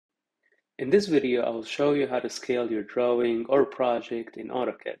In this video, I will show you how to scale your drawing or project in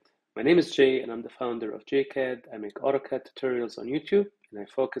Autocad. My name is Jay and I'm the founder of JCAD. I make Autocad tutorials on YouTube and I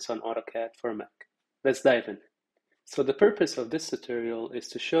focus on Autocad for Mac. Let's dive in. So the purpose of this tutorial is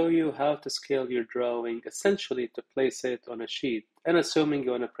to show you how to scale your drawing, essentially to place it on a sheet, and assuming you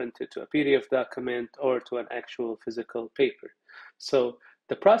want to print it to a PDF document or to an actual physical paper. So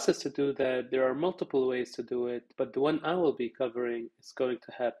the process to do that, there are multiple ways to do it, but the one I will be covering is going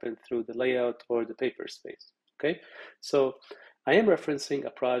to happen through the layout or the paper space. Okay, so I am referencing a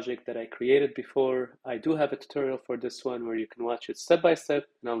project that I created before. I do have a tutorial for this one where you can watch it step by step,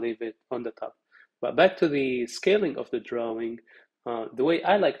 and I'll leave it on the top. But back to the scaling of the drawing, the way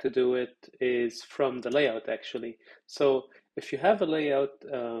I like to do it is from the layout actually. So if you have a layout,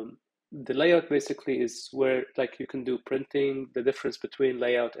 the layout basically is where like you can do printing. The difference between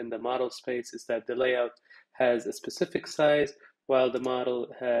layout and the model space is that the layout has a specific size while the model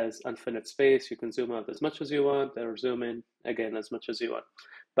has infinite space. You can zoom out as much as you want or zoom in again as much as you want.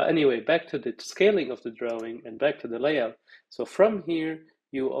 But anyway, back to the scaling of the drawing and back to the layout. So from here,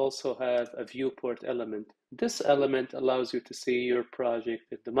 you also have a viewport element. This element allows you to see your project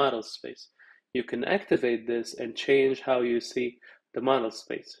in the model space. You can activate this and change how you see the model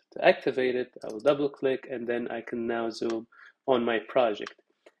space. To activate it, I will double click and then I can now zoom on my project.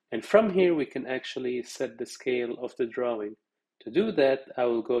 And from here, we can actually set the scale of the drawing. To do that, I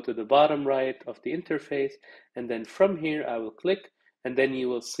will go to the bottom right of the interface, and then from here, I will click, and then you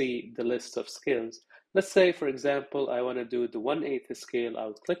will see the list of scales. Let's say, for example, I want to do the 1/8 scale.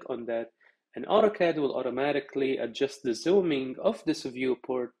 I'll click on that, and AutoCAD will automatically adjust the zooming of this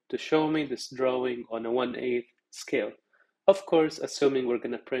viewport to show me this drawing on a 1/8 scale. Of course, assuming we're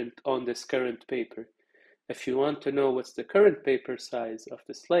going to print on this current paper. If you want to know what's the current paper size of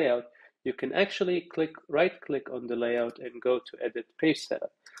this layout, you can actually right-click on the layout and go to Edit Page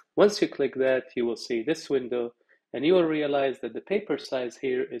Setup. Once you click that, you will see this window, and you will realize that the paper size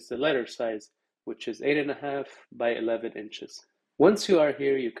here is the letter size, which is 8.5 by 11 inches. Once you are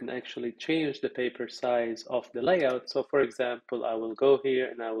here, you can actually change the paper size of the layout. So for example, I will go here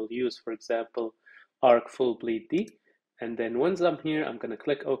and I will use, for example, Arc Full Bleed D. And then once I'm here, I'm going to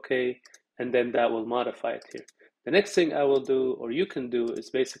click OK, and then that will modify it here. The next thing I will do, or you can do, is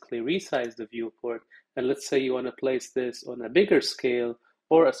basically resize the viewport. And let's say you want to place this on a bigger scale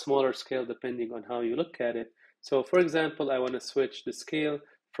or a smaller scale, depending on how you look at it. So for example, I want to switch the scale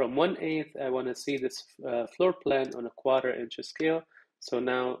from 1/8. I want to see this floor plan on a 1/4 inch scale. So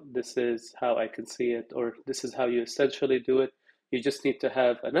now this is how I can see it, or this is how you essentially do it. You just need to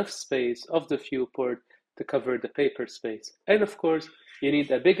have enough space of the viewport to cover the paper space. And of course, you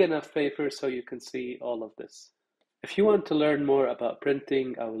need a big enough paper so you can see all of this. If you want to learn more about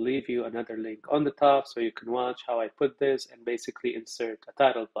printing, I will leave you another link on the top so you can watch how I put this and basically insert a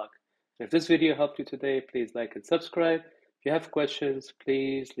title block. If this video helped you today, please like and subscribe. If you have questions,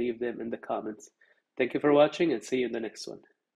 please leave them in the comments. Thank you for watching and see you in the next one.